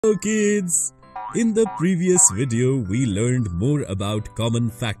Hello kids! In the previous video, we learned more about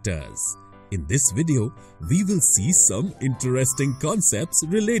common factors. In this video, we will see some interesting concepts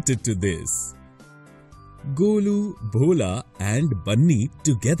related to this. Golu, Bhola and Bunny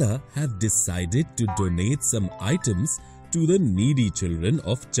together have decided to donate some items to the needy children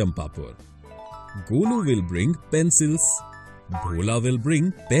of Champapur. Golu will bring pencils, Bhola will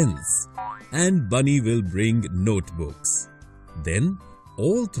bring pens, and Bunny will bring notebooks. Then,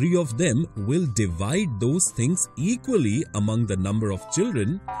 all three of them will divide those things equally among the number of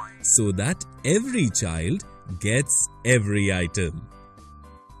children so that every child gets every item.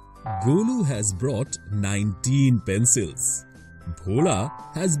 Golu has brought 19 pencils, Bhola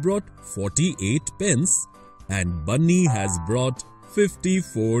has brought 48 pens, and Bunny has brought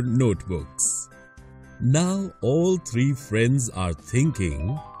 54 notebooks. Now all three friends are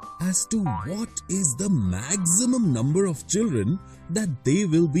thinking as to what is the maximum number of children that they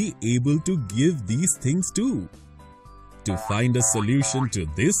will be able to give these things to. To find a solution to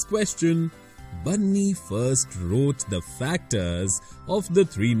this question, Bunny first wrote the factors of the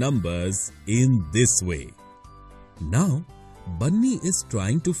three numbers in this way. Now, Bunny is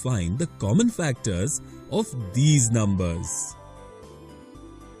trying to find the common factors of these numbers.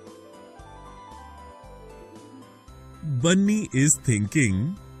 Bunny is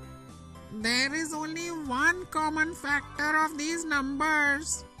thinking, there is only one common factor of these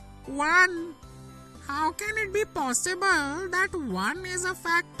numbers. 1. How can it be possible that 1 is a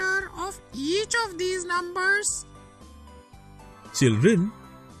factor of each of these numbers? Children,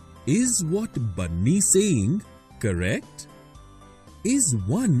 is what Bunny saying correct? Is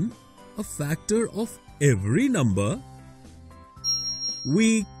 1 a factor of every number?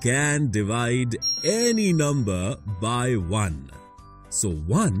 We can divide any number by 1. So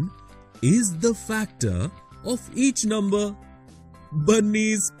 1 is the factor of each number.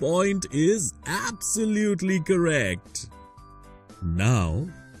 Bunny's point is absolutely correct. Now,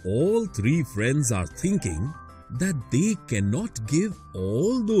 all three friends are thinking that they cannot give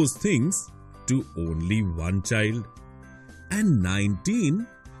all those things to only one child. And 19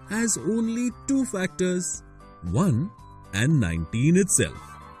 has only two factors, 1 and 19 itself.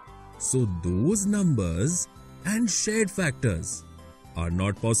 So those numbers and shared factors are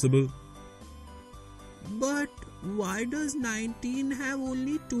not possible. But why does 19 have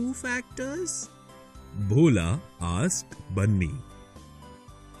only two factors? Bhola asked Bunny.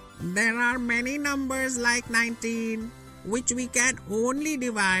 There are many numbers like 19, which we can only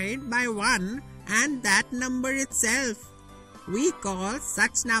divide by 1 and that number itself. We call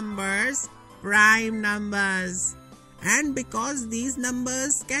such numbers prime numbers. And because these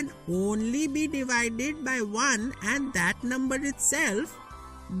numbers can only be divided by 1 and that number itself,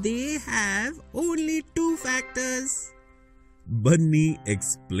 they have only two factors. Bunny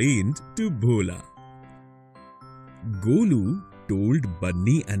explained to Bhola. Golu told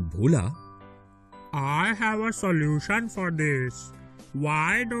Bunny and Bhola, I have a solution for this.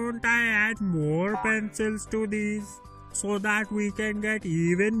 Why don't I add more pencils to these so that we can get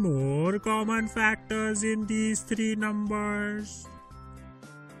even more common factors in these three numbers?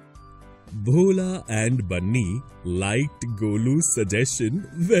 Bhola and Bunny liked Golu's suggestion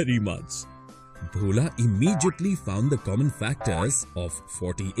very much. Bhola immediately found the common factors of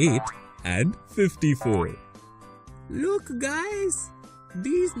 48 and 54. Look guys,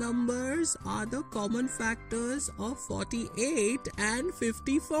 these numbers are the common factors of 48 and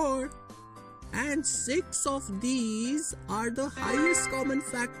 54. And 6 of these are the highest common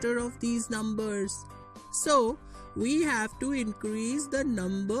factor of these numbers. So, we have to increase the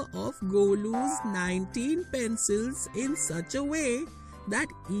number of Golu's 19 pencils in such a way that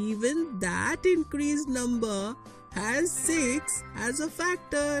even that increased number has 6 as a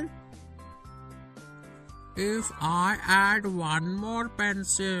factor. If I add one more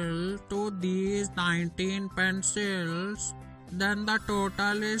pencil to these 19 pencils, then the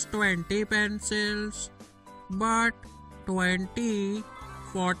total is 20 pencils. But 20,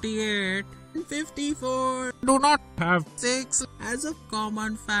 48, and 54 do not have 6 as a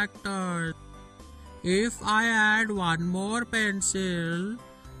common factor. If I add one more pencil,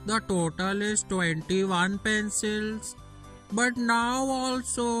 the total is 21 pencils. But now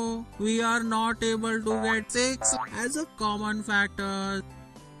also we are not able to get 6 as a common factor.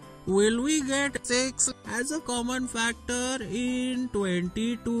 Will we get 6 as a common factor in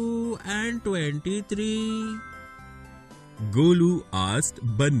 22 and 23? Golu asked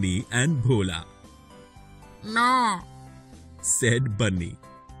Bunny and Bhola. No, said Bunny.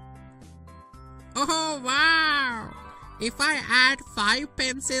 Oh wow! If I add 5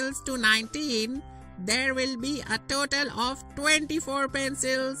 pencils to 19, there will be a total of 24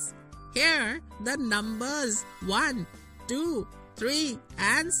 pencils. Here, the numbers 1, 2, 3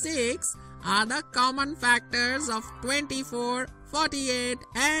 and 6 are the common factors of 24, 48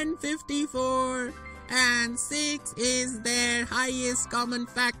 and 54. And 6 is their highest common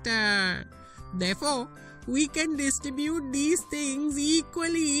factor. Therefore, we can distribute these things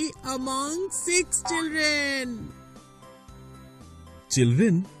equally among 6 children.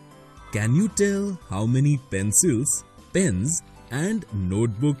 Children, can you tell how many pencils, pens and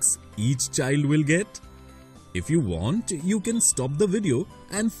notebooks each child will get? If you want, you can stop the video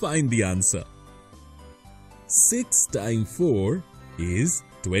and find the answer. 6 times 4 is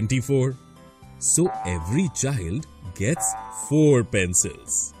 24. So every child gets 4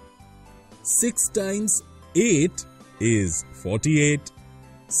 pencils. 6 times 8 is 48.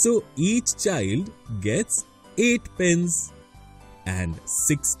 So each child gets 8 pens. And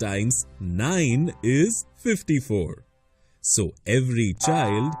 6 times 9 is 54. So every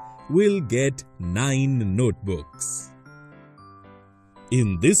child will get 9 notebooks.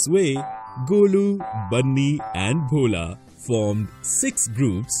 In this way, Golu, Bunny and Bhola formed 6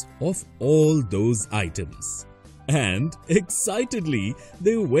 groups of all those items. And excitedly,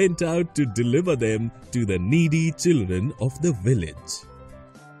 they went out to deliver them to the needy children of the village.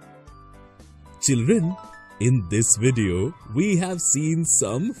 Children, in this video, we have seen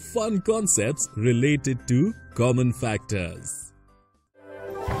some fun concepts related to common factors.